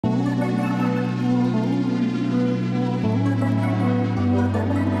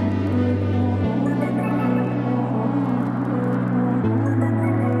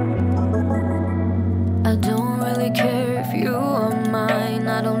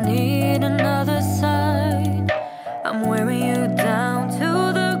don't need another sign. I'm wearing you down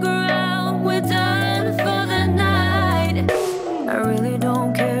to the ground. We're done for the night. I really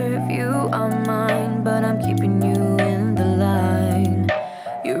don't care if you are mine, but I'm keeping you in the line.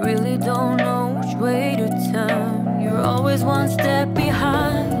 You really don't know which way to turn. You're always one step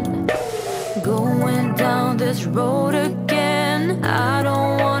behind. Going down this road again, I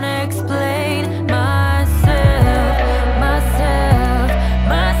don't wanna explain myself.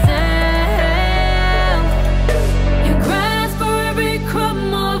 You grasp for every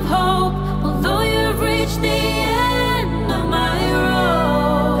crumb of hope, although you've reached the end of my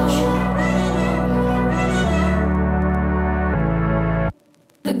road.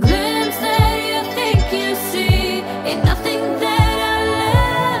 The glimpse that you think you see ain't nothing that I'll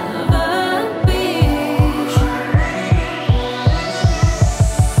ever be.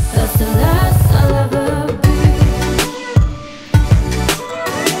 That's the last I'll ever be.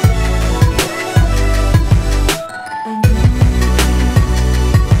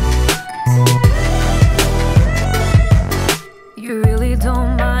 You really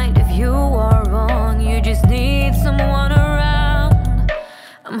don't mind if you are wrong. You just need someone around.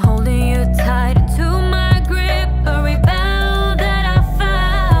 I'm holding you tight to my grip, a rebound that I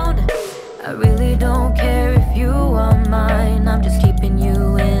found. I really don't care if you are mine. I'm just keeping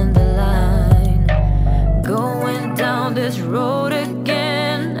you in the line. Going down this road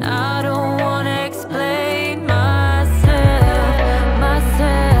again, I don't wanna explain myself.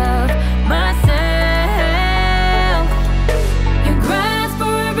 You grasp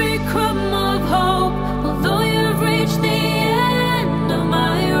for every crumb of hope, although you've reached the end of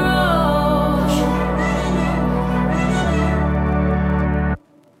my road.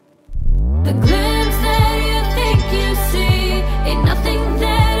 The glimpse that you think you see ain't nothing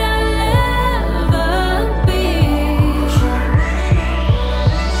that I'll ever be.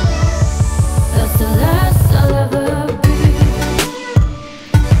 That's the last I'll ever be.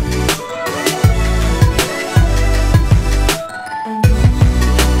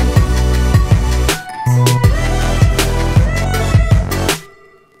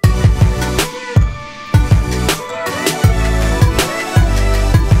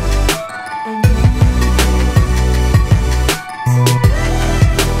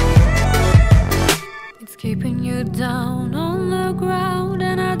 It's keeping you down on the ground,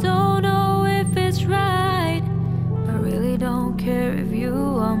 and I don't know if it's right. I really don't care if you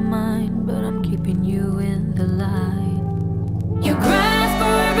are mine, but I'm keeping you in the line. You grasp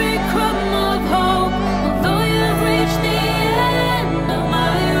for every crumb of hope, although you've reached the end of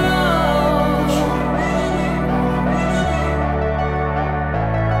my road.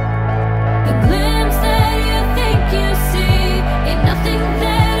 The glimpse that you think you see ain't nothing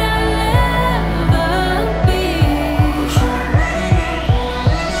that I'll ever be.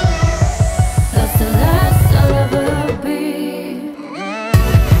 That's the last I'll ever be.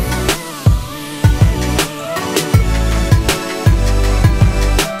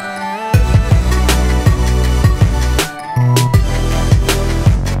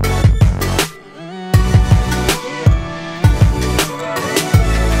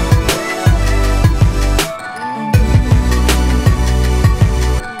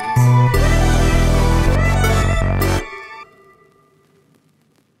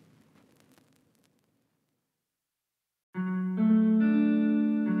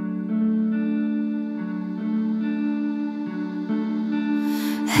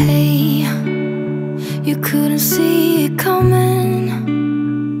 Hey, you couldn't see it coming.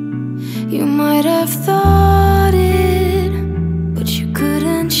 You might have thought it, but you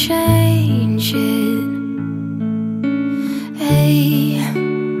couldn't change it. Hey,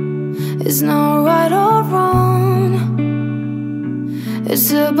 it's not right or wrong.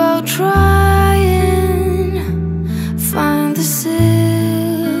 It's about trying, find the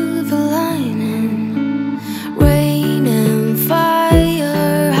silver lining. Rain and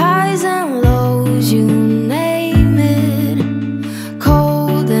fire, highs and lows, you name it.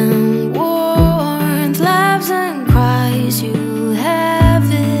 Cold and warmth, laughs and cries, you have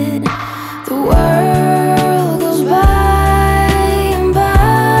it. The world goes by, and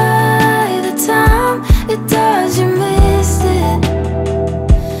by the time it does, you missed it.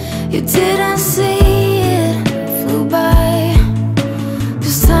 You didn't see it, flew by.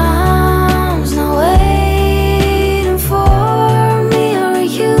 'Cause time's not waiting for me or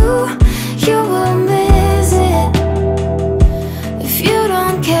you. You will miss it if you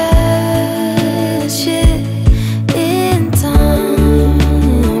don't catch it in time.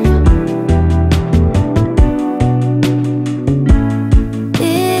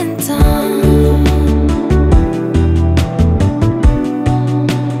 In time.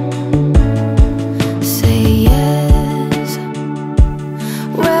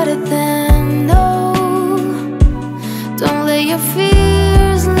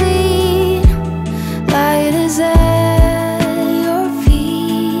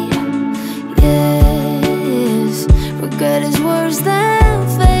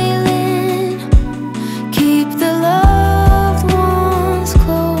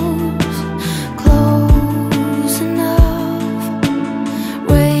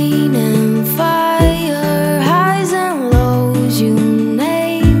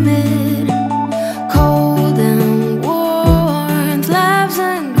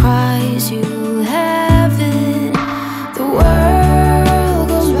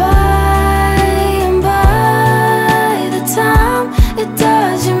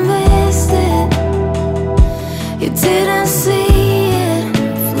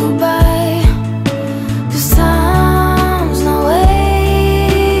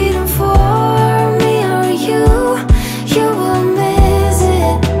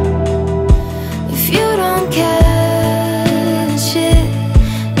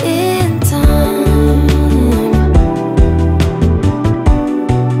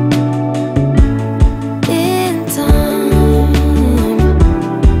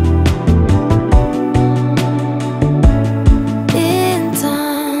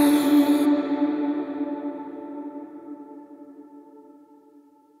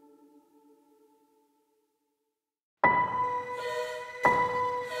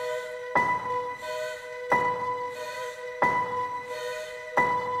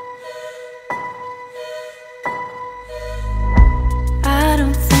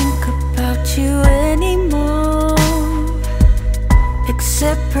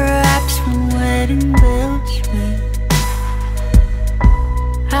 except perhaps from wedding bells ring.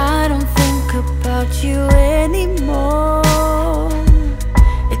 I don't think about you anymore,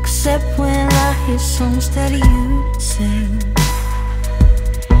 except when I hear songs that you sing.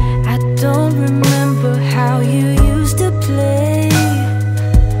 I don't remember how you used to play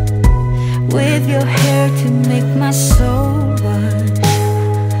with your hair to make my soul rush,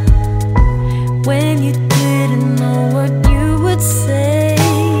 when you didn't know what you would say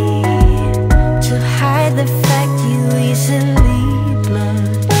to hide the fact you easily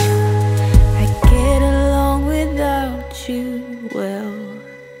blush. I get along without you well.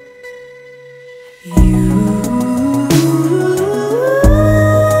 You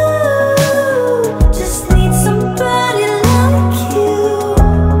just need somebody like you.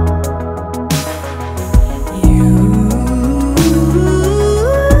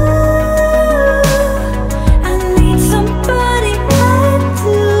 I need somebody like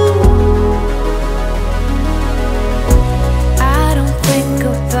you. I don't think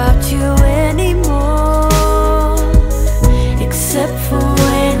about you anymore, except for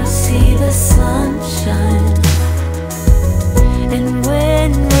when I see the sunshine, and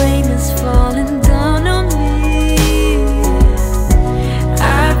when rain is falling down on me. I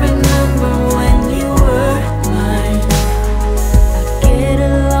remember when you were mine. I get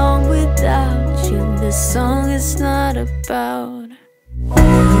along without you. This song is not about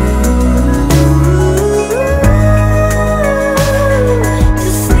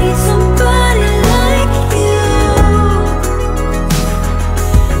just need somebody like you.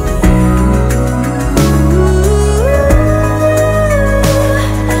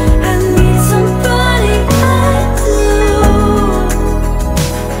 I need somebody like you.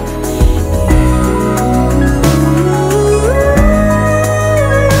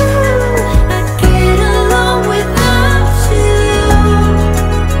 I get along without you.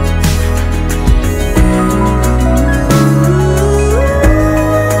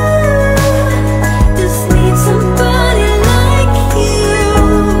 Just need somebody like you.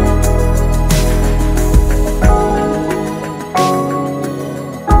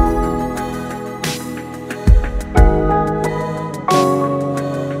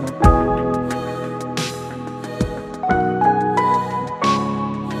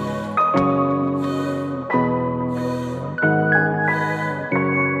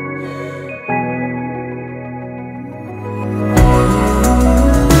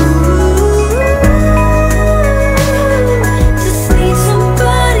 Just need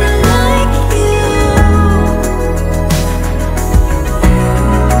somebody like you.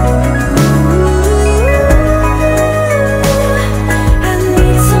 I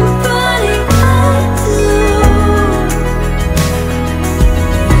need somebody like you.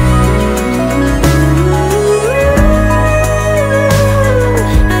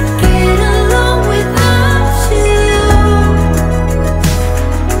 I get along without you.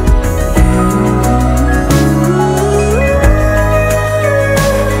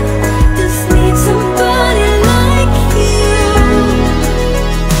 Just need somebody like you.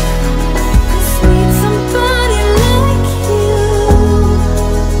 Just need somebody like you.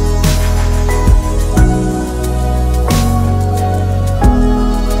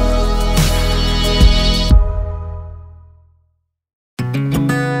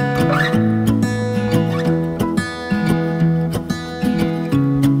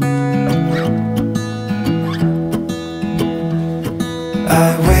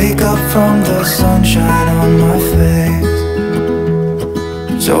 I wake up from the sunshine on my face,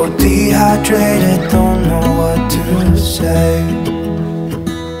 so dehydrated, don't know what to say.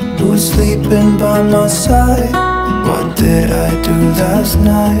 Who's sleeping by my side? What did I do last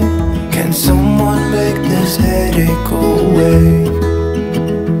night? Can someone make this headache go away?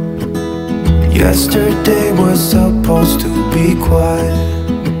 Yesterday was supposed to be quiet,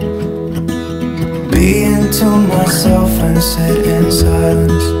 being to myself and sit in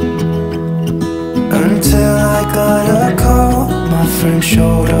silence, until I got a call. My friend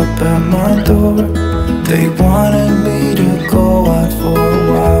showed up at my door. They wanted me to go out for a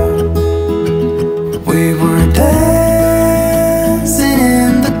while. We were dancing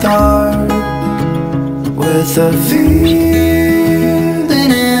in the dark, with a feeling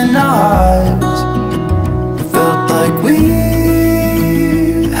in our eyes. It felt like we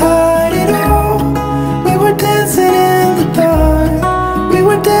had it all. We were dancing in the dark. We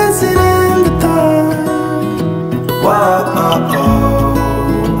were dancing in the dark. Wow, oh, oh,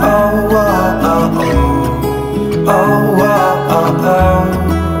 oh, wow, oh, oh, oh, wow, oh, oh,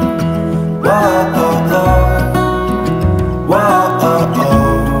 wow, oh, oh, wow, oh,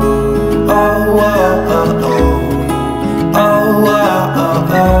 oh, oh, wow, oh, oh, oh, wow, oh,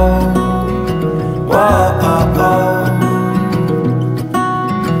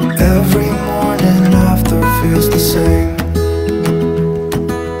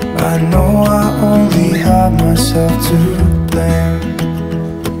 I know I only have myself to blame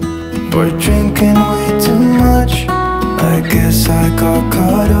for drinking way too much. I guess I got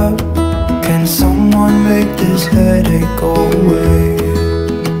caught up. Can someone make this headache go away?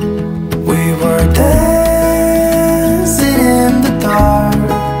 We were dancing in the dark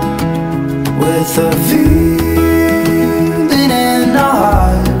with a feeling in our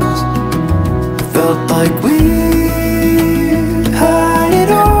hearts. Felt like we had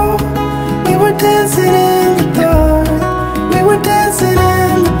it all. We were dancing in the dark. We were dancing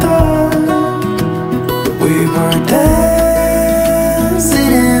in the dark. We were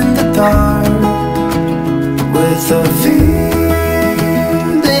dancing in the dark with a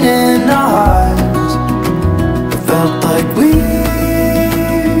feeling in our hearts. Felt like we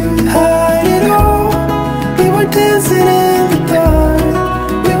had it all. We were dancing in the dark.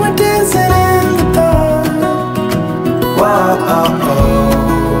 We were dancing in the dark. Wow, oh, oh,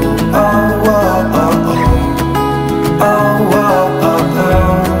 oh, oh, oh, oh, oh, oh, oh, oh.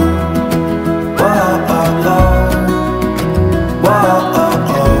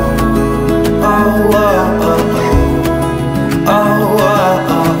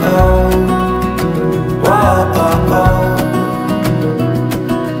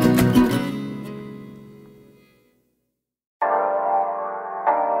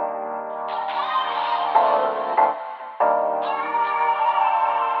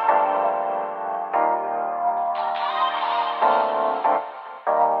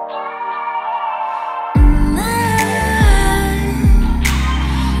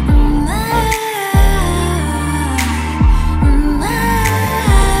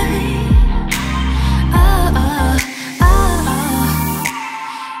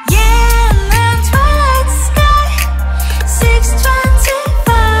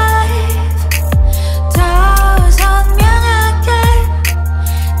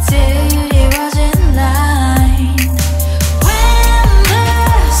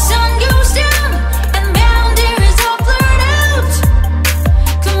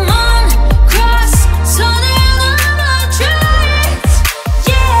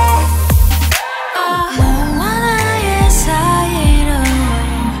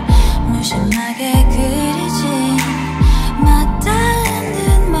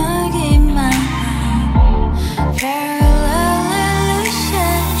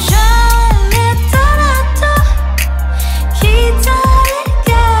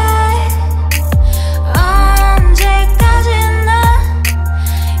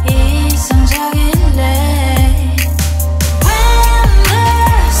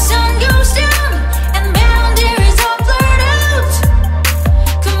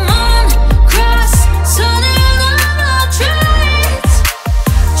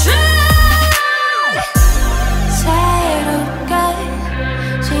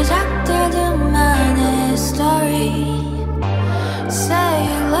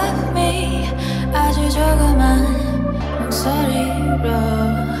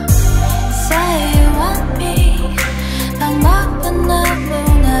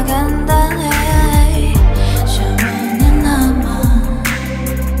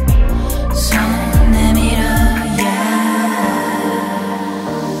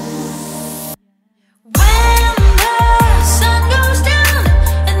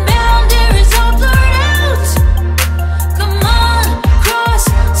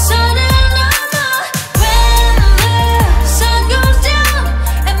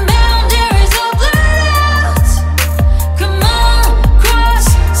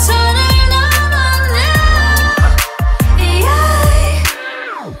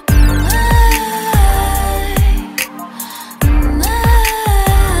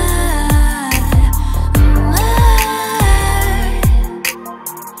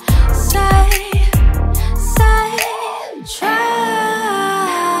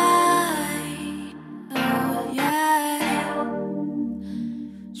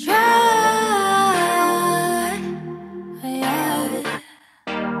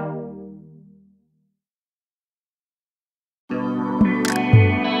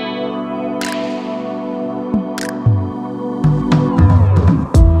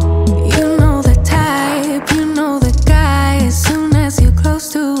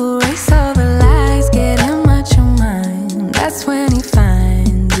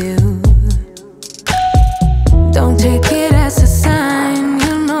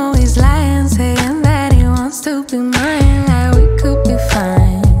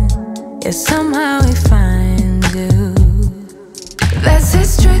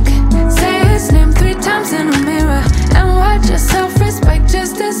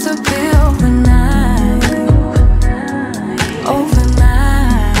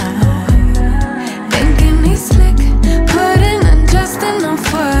 Overnight.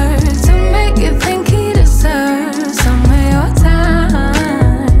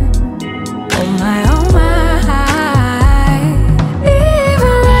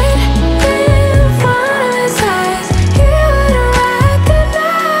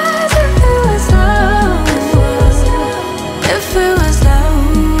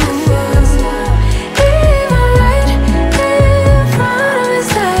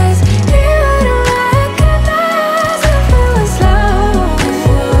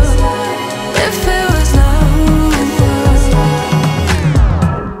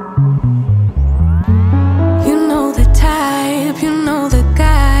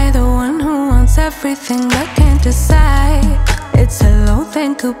 everything but can't decide. It's hello,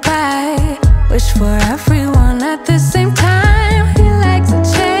 then goodbye. Wish for everyone at the same time. He likes to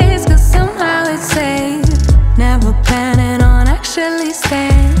chase, cause somehow it's safe. Never planning on actually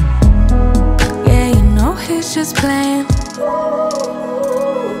staying. Yeah, you know he's just playing.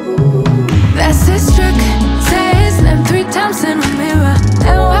 That's his trick. Say his name 3 times in a mirror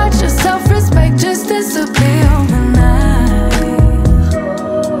and watch your self-respect just disappear overnight.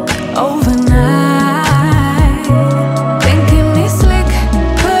 Overnight. Thinking he's slick,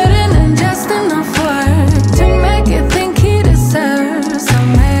 putting in just enough work to make you think he deserves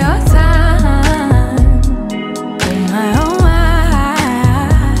some of your time. Oh my, oh my.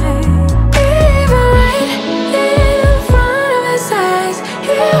 Even right in front of his eyes,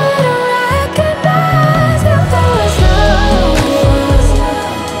 he wouldn't recognize if there was love.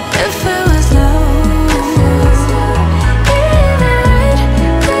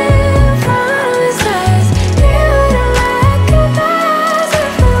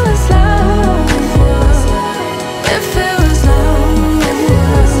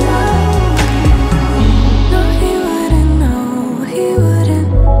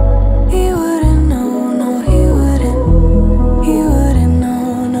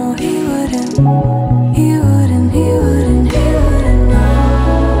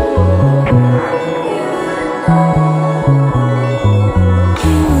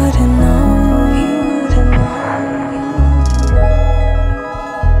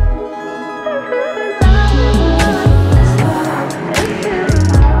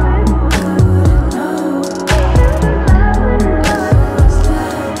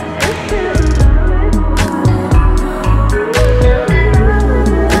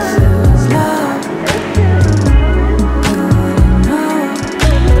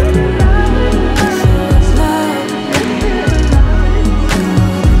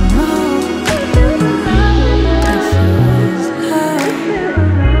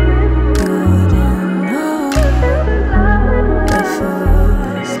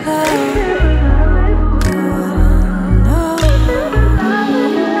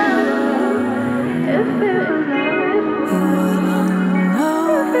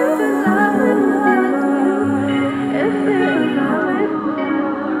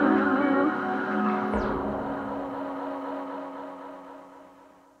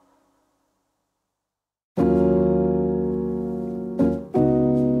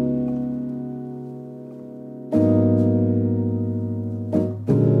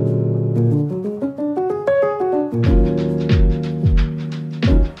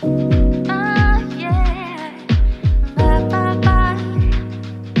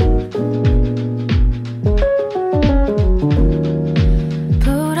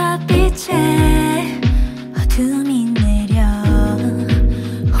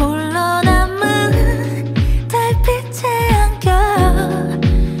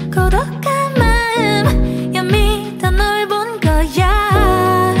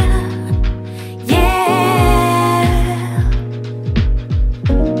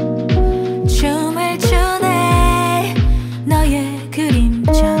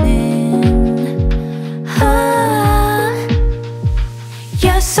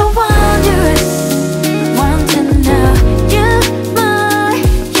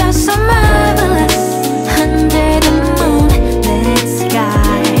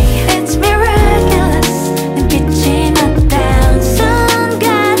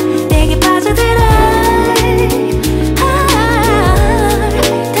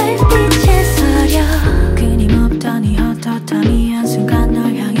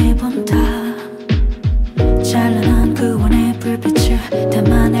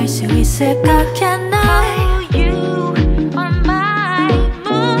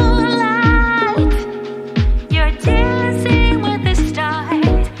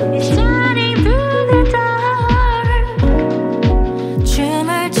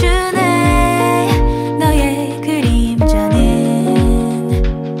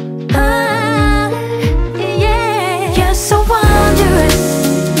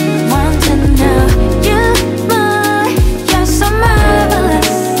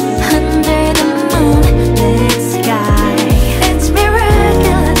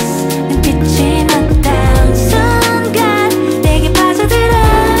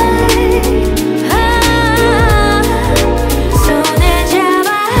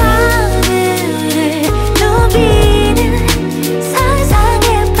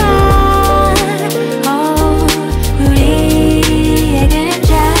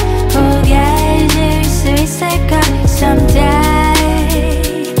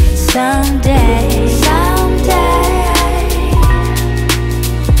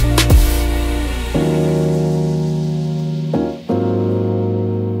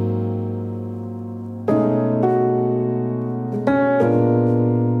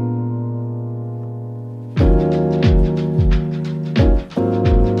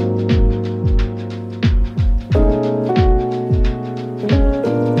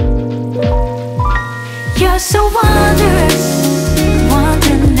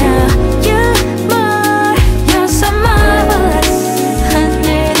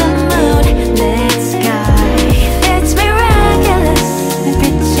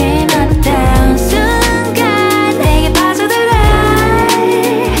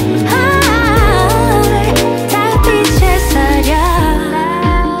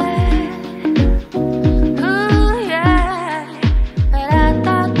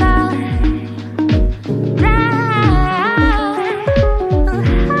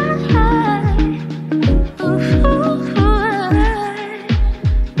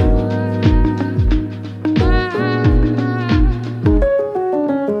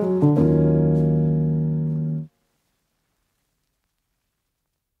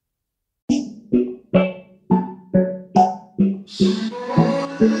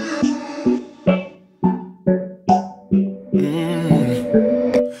 Baby,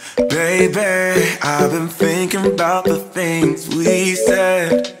 I've been thinking about the things we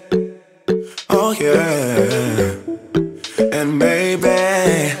said. Oh yeah. And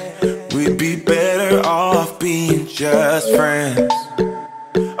maybe we'd be better off being just friends.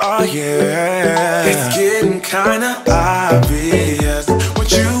 Oh yeah. It's getting kinda obvious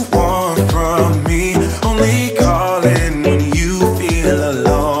what you want from me. Only calling when you feel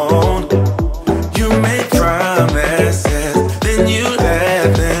alone. You make promises, then you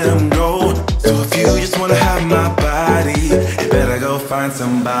let them go. So if you just wanna have my body, you better go find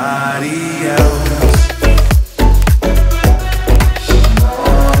somebody else.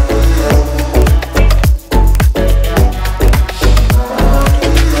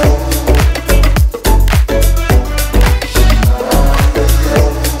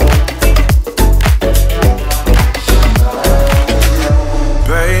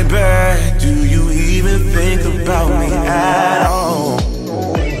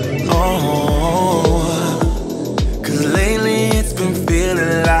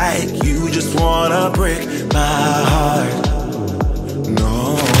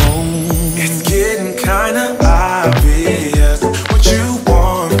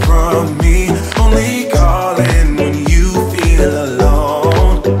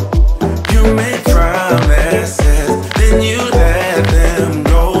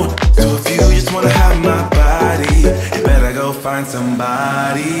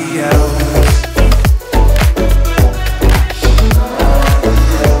 Somebody else.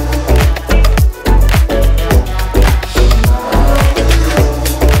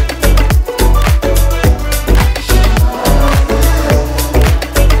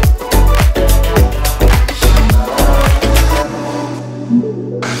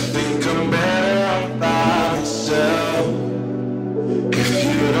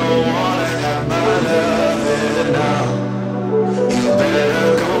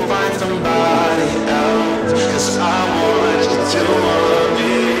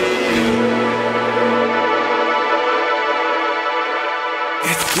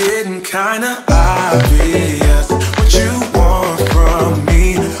 Kinda obvious what you want from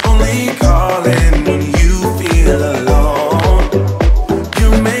me. Only calling when you feel alone. You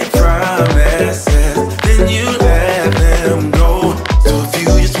make promises, then you let them go. So if you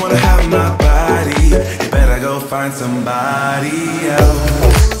just wanna have my body, you better go find somebody else.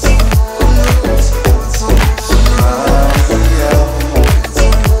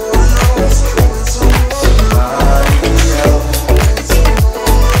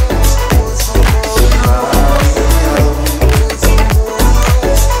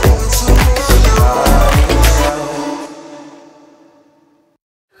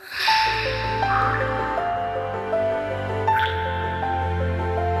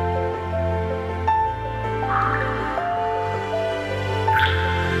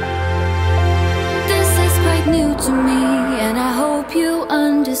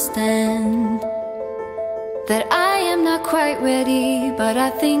 That I am not quite ready, but I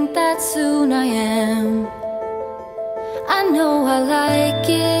think that soon I am. I know I like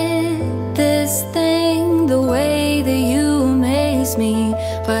it, this thing, the way that you amaze me,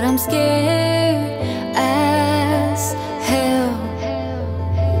 but I'm scared as hell.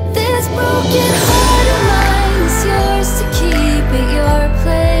 This broken heart of mine is yours to keep at your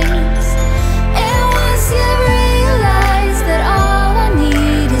place. And once you realize that all I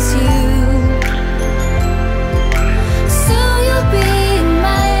need is you,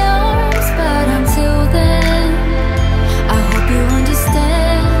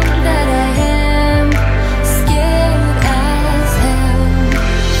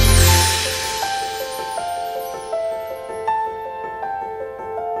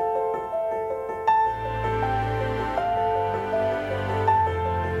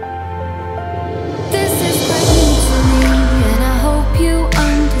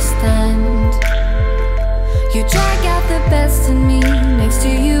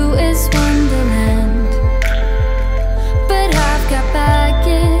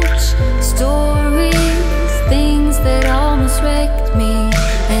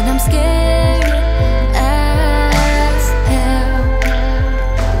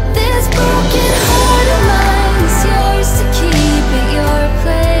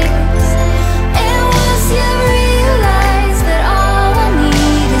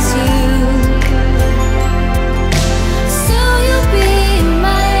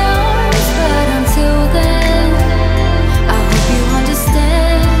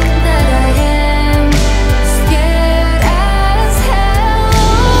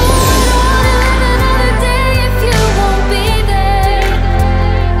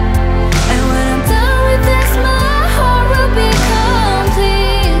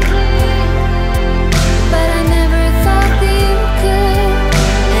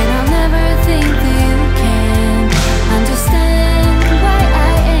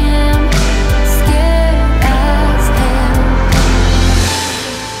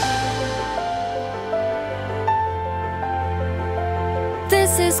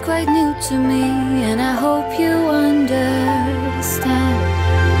 to me, and I hope you understand.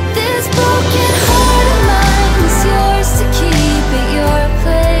 This broken heart of mine is yours to keep at your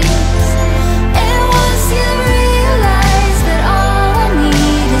place. And once you realize that all I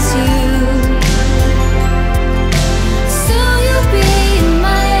need is you, soon you'll be in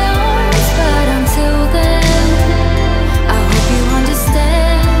my arms. But until then, I hope you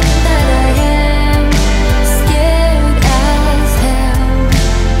understand that I am scared as hell.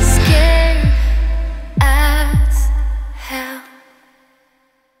 Scared as hell.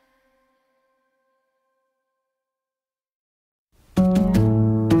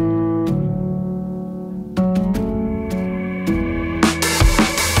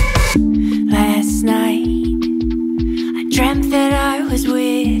 Last night, I dreamt that I was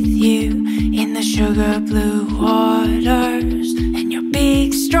with you in the sugar blue waters, and your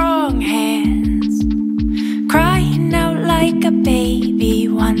big strong hands crying out like a baby.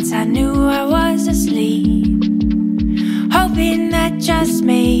 Once I knew I was asleep, hoping that just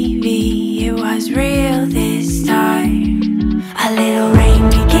maybe it was real this time. A little rain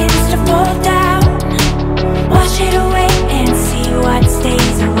begins to fall down, wash it away and see what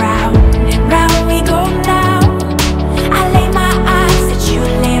stays around. And round we go now. I lay my eyes that you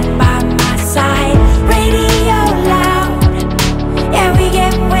land by my side. Radio loud, yeah, we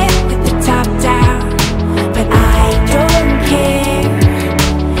get wet with the top down. But I don't care,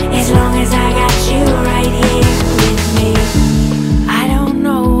 as long as I got you right here with me. I don't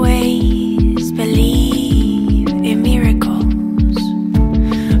always believe in miracles,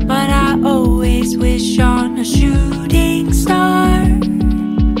 but I always wish on a shooting star.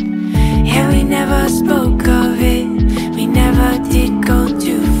 Yeah, we never spoke of it, we never did go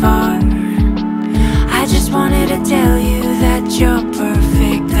too far. I just wanted to tell you that you're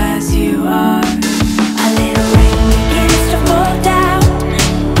perfect as you are. A little rain begins to fall down,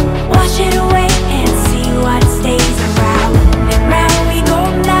 wash it away and see what stays around. And round we go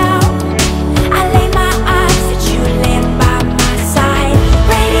now. I lay my eyes that you land by my side.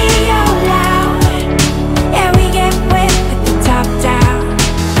 Radio loud, yeah, we get wet with the top down.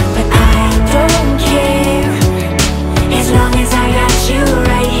 But I don't care, as long as I got you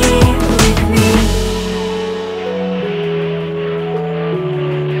right here with me.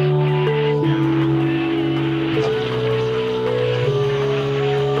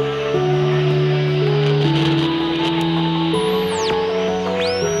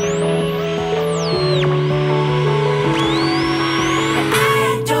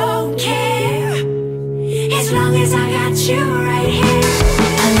 I don't care, as long as I got you right here.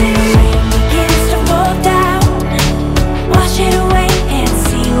 A little rain begins to fall down, wash it away and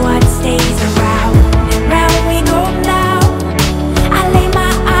see what stays around. And round we go now. I lay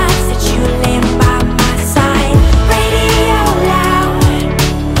my eyes that you land by my side. Radio loud,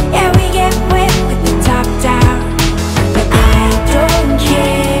 yeah, we get wet with the top down. But I don't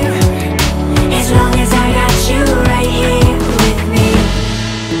care, as long as I got you right here with me.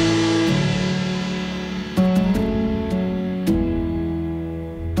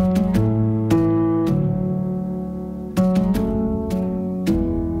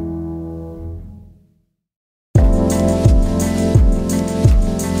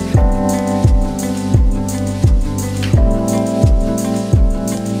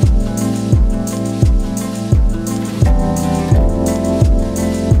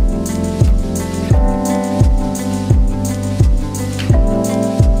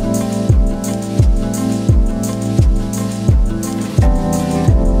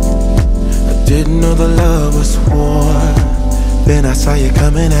 Didn't know the love was war, then I saw you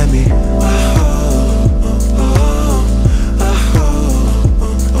coming at me.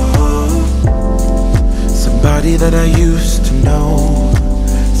 Somebody that I used to know,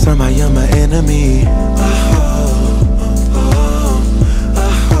 somehow you're my enemy.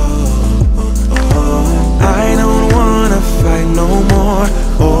 I don't wanna fight no more.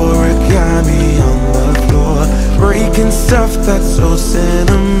 Origami on the floor, breaking stuff that's so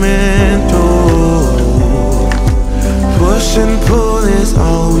sentimental. Push and pull is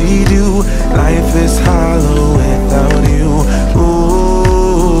all we do. Life is hollow without you. Ooh,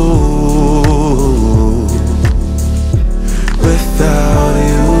 without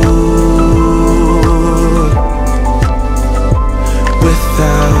you,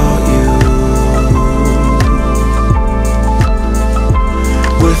 without you,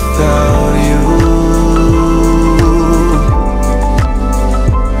 without you,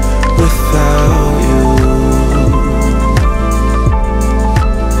 without you.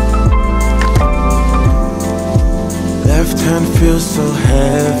 Left hand feels so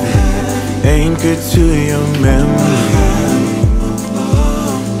heavy, anchored to your memory.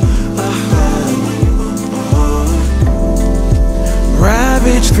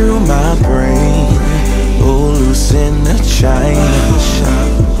 savage through my brain. Oh, loose in the china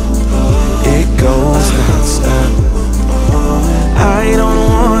shop. It goes non-stop. I don't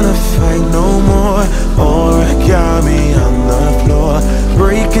wanna fight no more. Origami on the floor,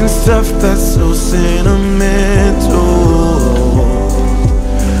 breaking stuff that's so sentimental.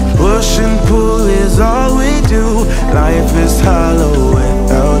 Push and pull is all we do. Life is hollow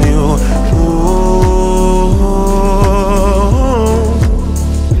without you. Ooh,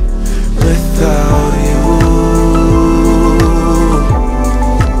 without you.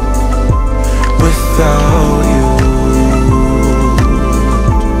 Without you.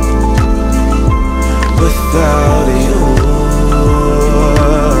 Without you.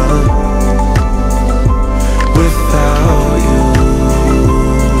 Without you.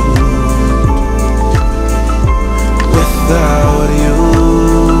 Without you.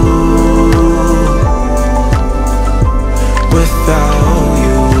 Without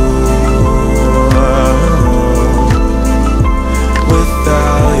you.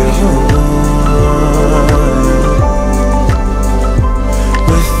 Without you.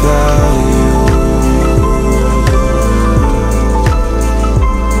 Without you.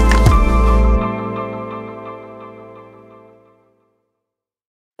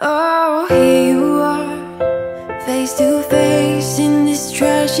 Oh, here you are, face to face in this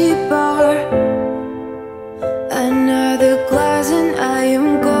trashy bar. Another glass and I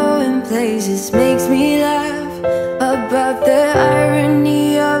am going places. Makes me laugh about the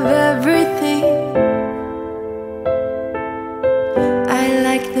irony of everything. I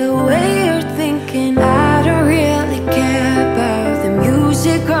like the way you're thinking. I don't really care about the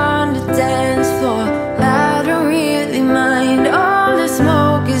music on the dance floor. I don't really mind. All the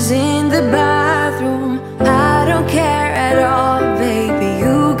smoke is in the bathroom. I don't care at all, baby.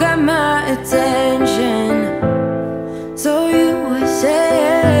 You got my attention. So you were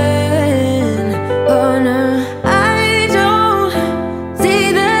saying, oh no, I don't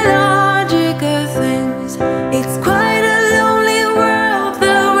see the logic of things. It's quite a lonely world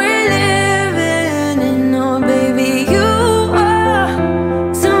that we're living in. Oh baby, you are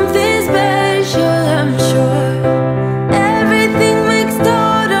something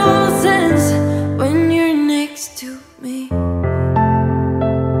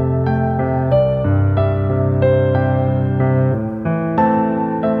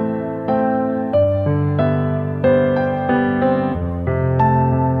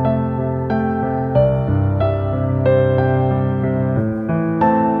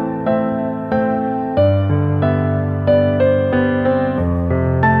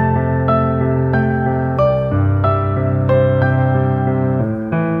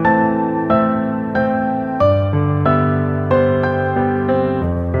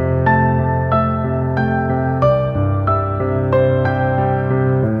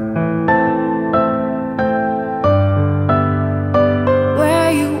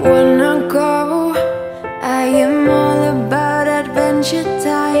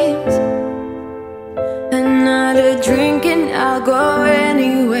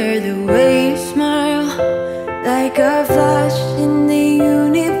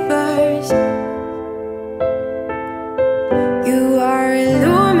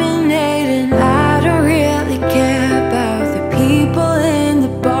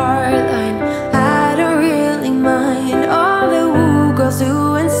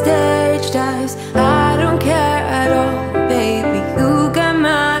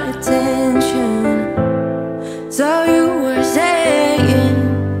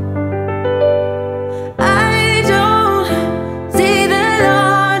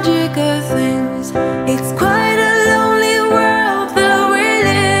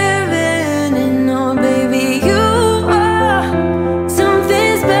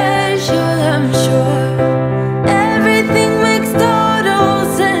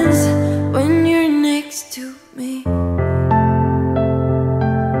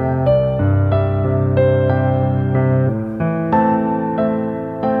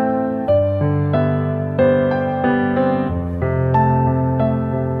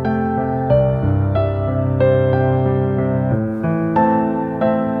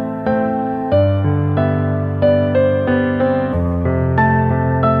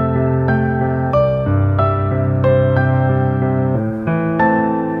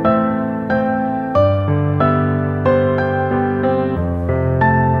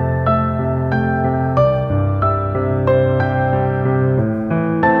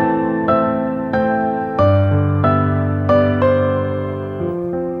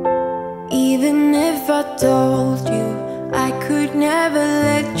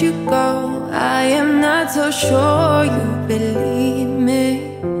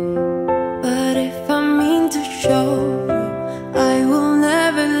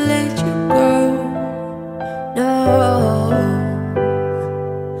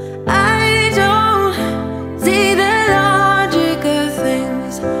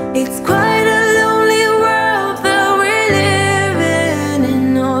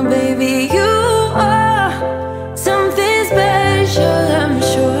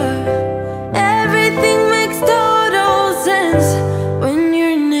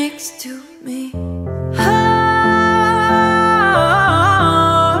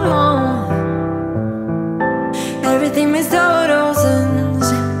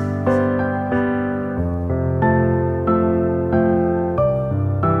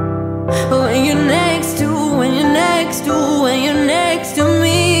next to when you're next to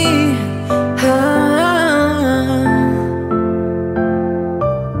me.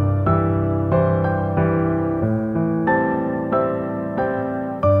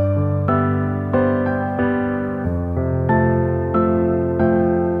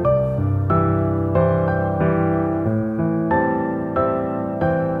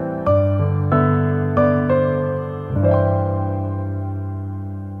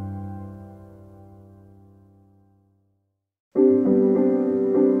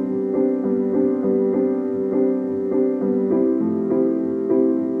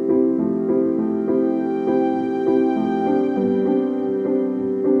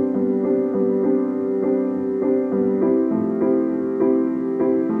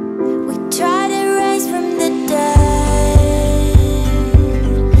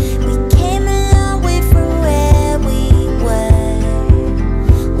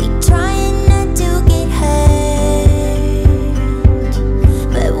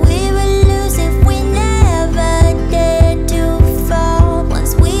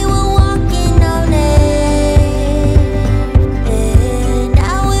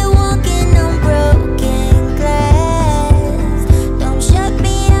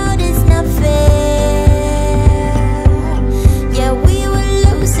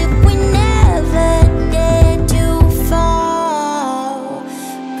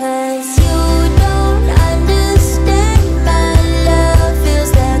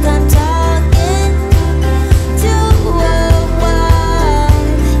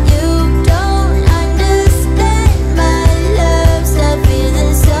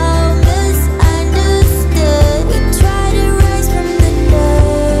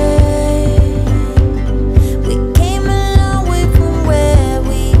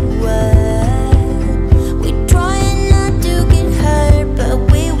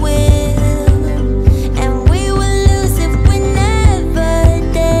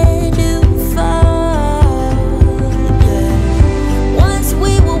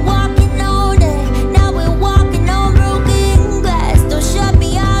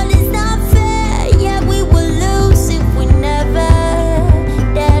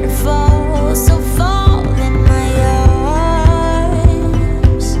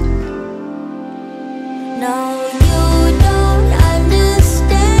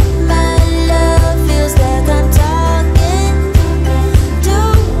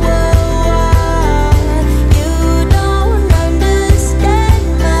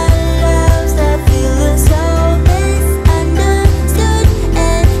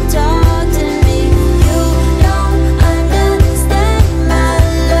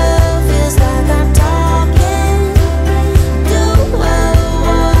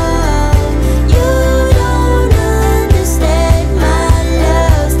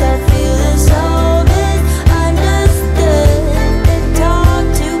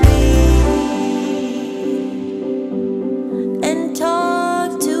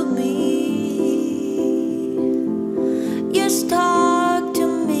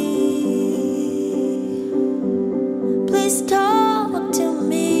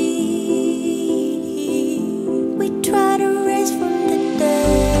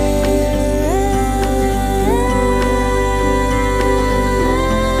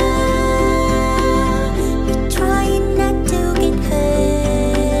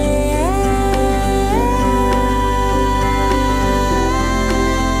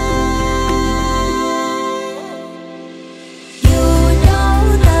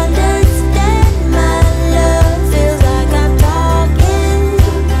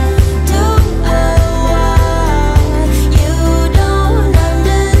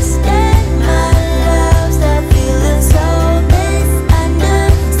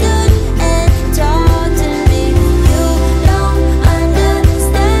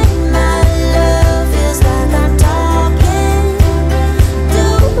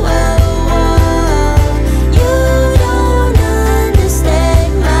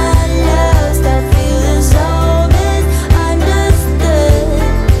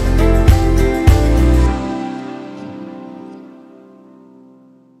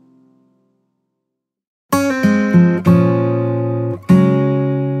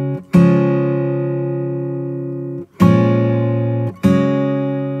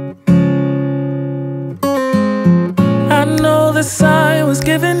 the sign was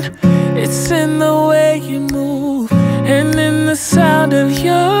given. It's in the way you move and in the sound of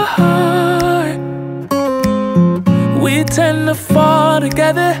your heart. We tend to fall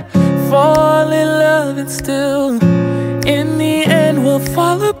together, fall in love, and still in the end we'll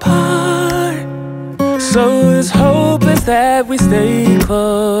fall apart. So as hope is that we stay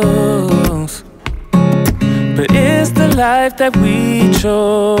close, but if is the life that we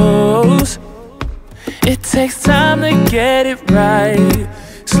chose. It takes time to get it right.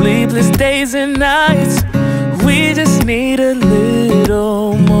 Sleepless days and nights. We just need a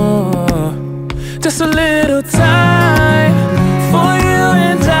little more. Just a little time for you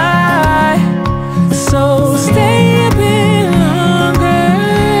and I. So stay a bit longer.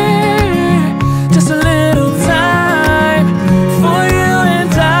 Just a little time for you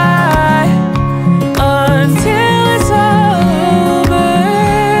and I, until it's over.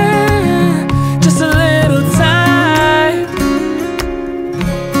 Just a little time.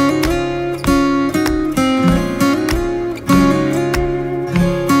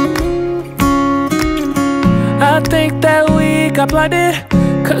 I think that we got blinded,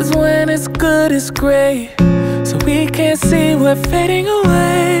 'cause when it's good it's great, so we can't see we're fading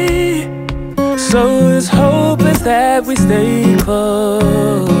away. So it's hopeless that we stay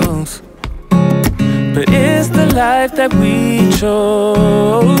close, but it's the life that we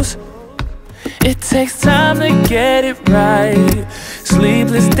chose. It takes time to get it right.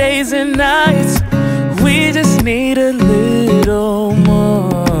 Sleepless days and nights. We just need a little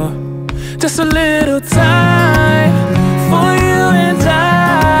more. Just a little time for you and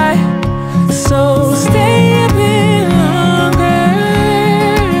I. So stay a bit longer.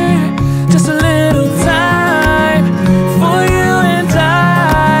 Just a little time for you and I,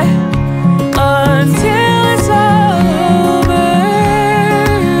 until it's over.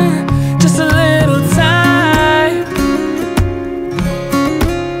 Just a little time.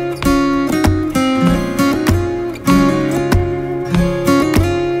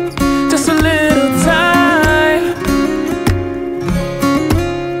 Just a little time.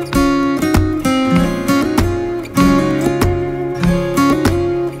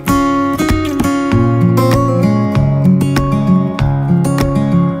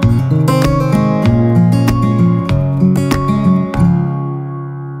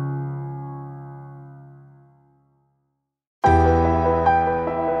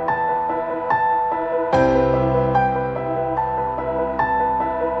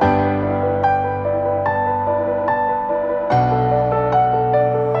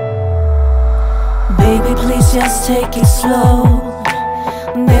 Baby, please just take it slow.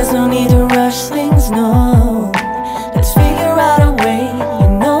 There's no need to rush things, no. Let's figure out a way. You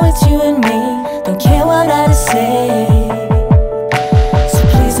know it's you and me. Don't care what I say. So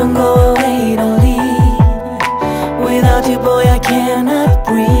please don't go away, don't leave. Without you, boy, I cannot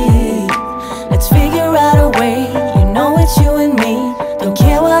breathe. Let's figure out a way. You know it's you and me. Don't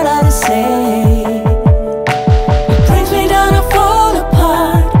care what I say. It brings me down to fall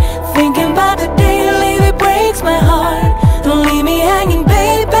apart. Thinking about the day you leave, it breaks my heart. Don't leave me hanging,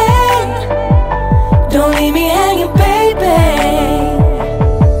 baby. Don't leave me hanging, baby.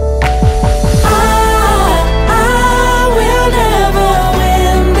 I will never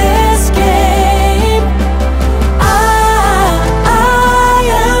win this game. I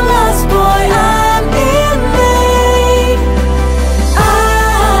am lost, boy, I'm in vain. I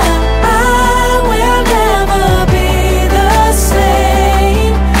will never be the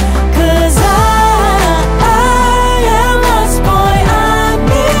same. 'Cause I am lost, boy, I'm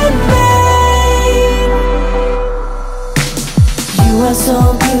in vain. You are so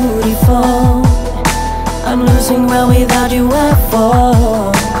beautiful. I'm losing well without you, I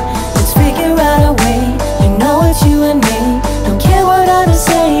fall. Let's figure out a way. You know it's you and me. Don't care what others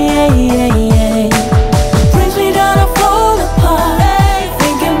say. Brings me down to fall apart.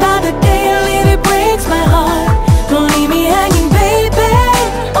 Thinking about the day you leave, it breaks my heart. Don't leave me hanging, baby.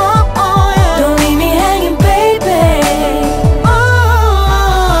 Don't leave me hanging, baby.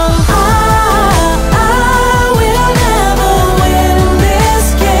 I will never win this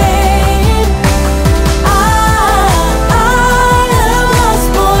game. I am lost,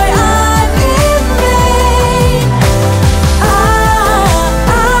 boy, I'm in vain. I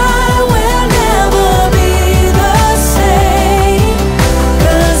will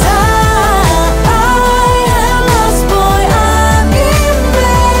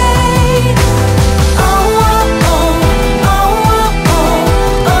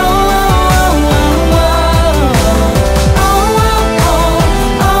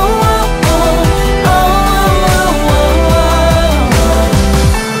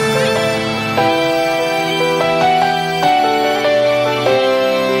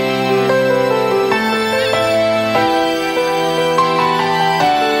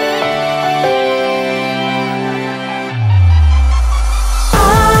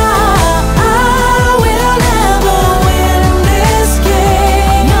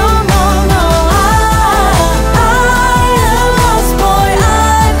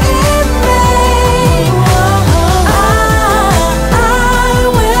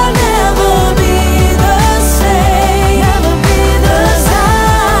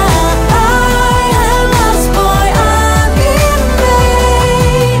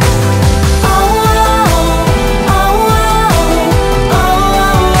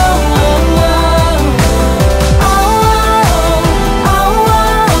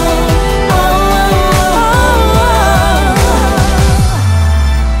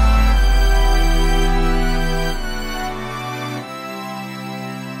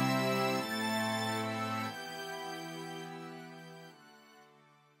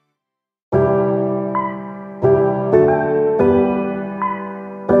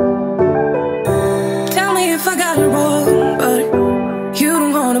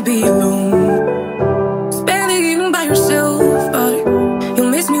be alone. It's barely even by yourself, but you'll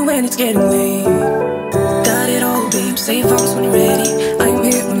miss me when it's getting late. Got it all, babe, safe house when you're ready. I'm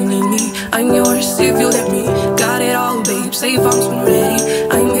here when you need me, I'm yours if you let me. Got it all, babe, safe house when you're ready.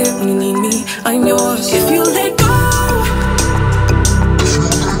 I'm here when you need me, I'm yours if you let go.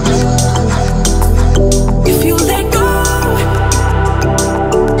 If you let go.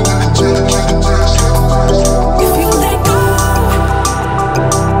 If you let go.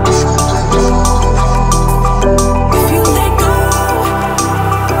 If you let go.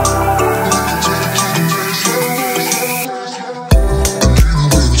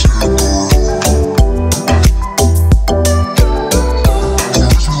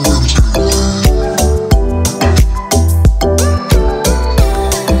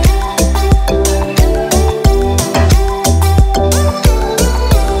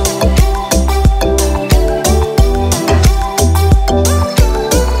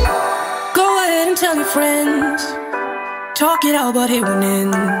 Talk it out, but it won't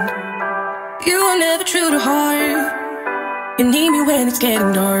end. You are never true to heart. You need me when it's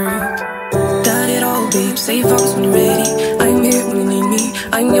getting dark. Got it all, babe, safe house when you're ready. I'm here when you need me,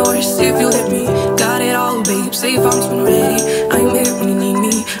 I'm yours if you let me. Got it all, babe, safe house when you're ready. I'm here when you need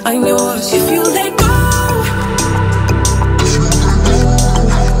me, I'm yours if you let go.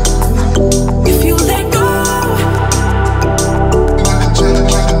 If you let go.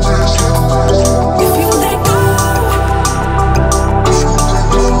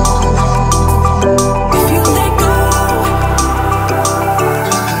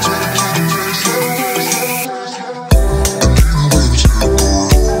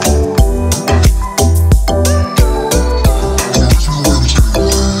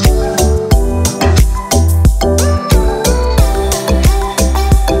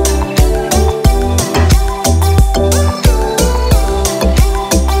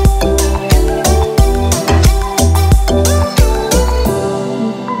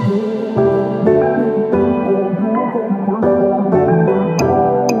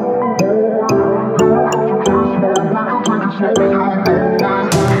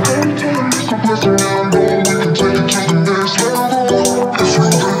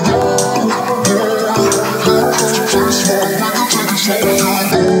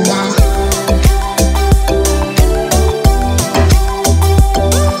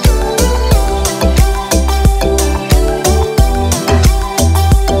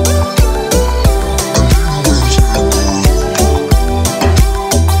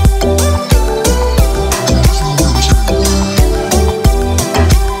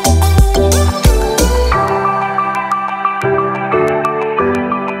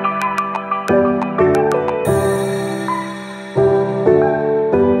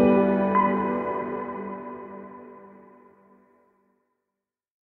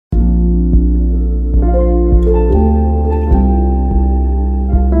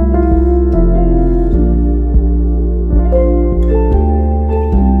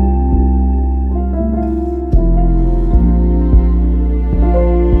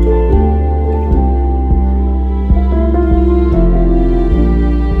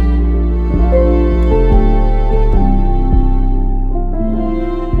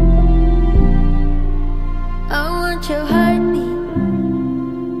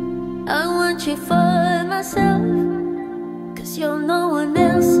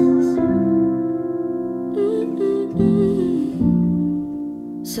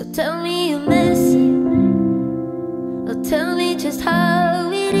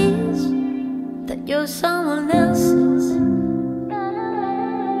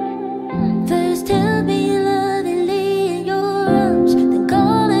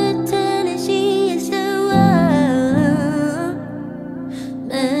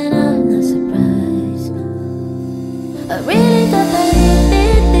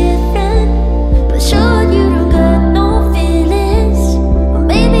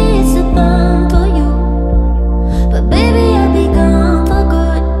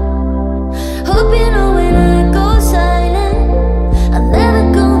 Hope you know when I go silent.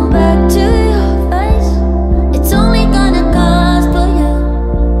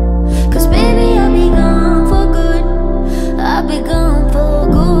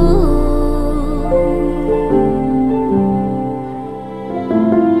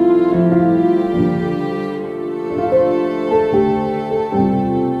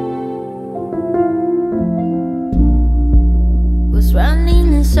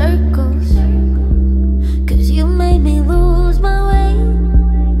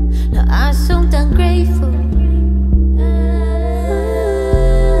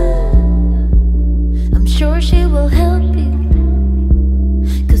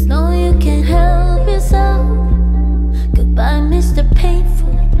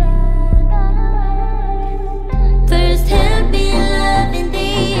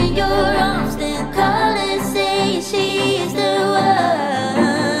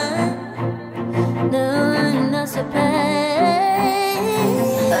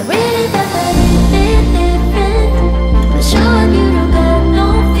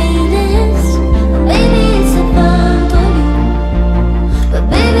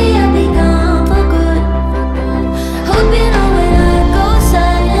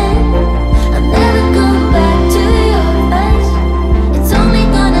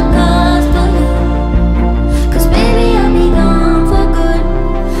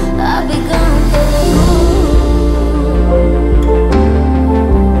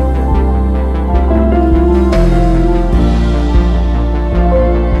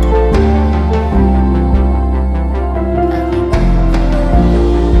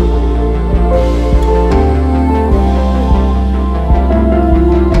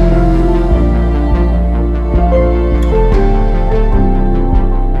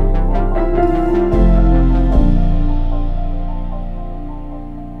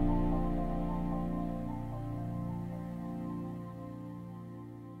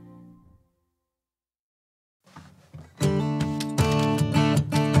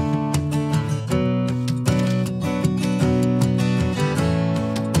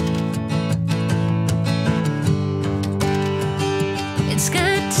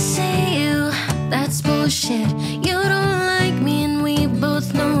 shit. You don't like me and we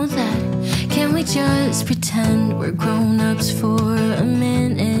both know that. Can we just pretend we're grown-ups for a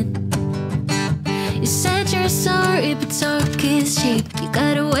minute? You said you're sorry, but talk is cheap. You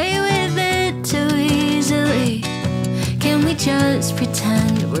got away with it too easily. Can we just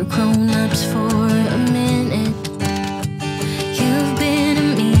pretend we're grown-ups for a minute?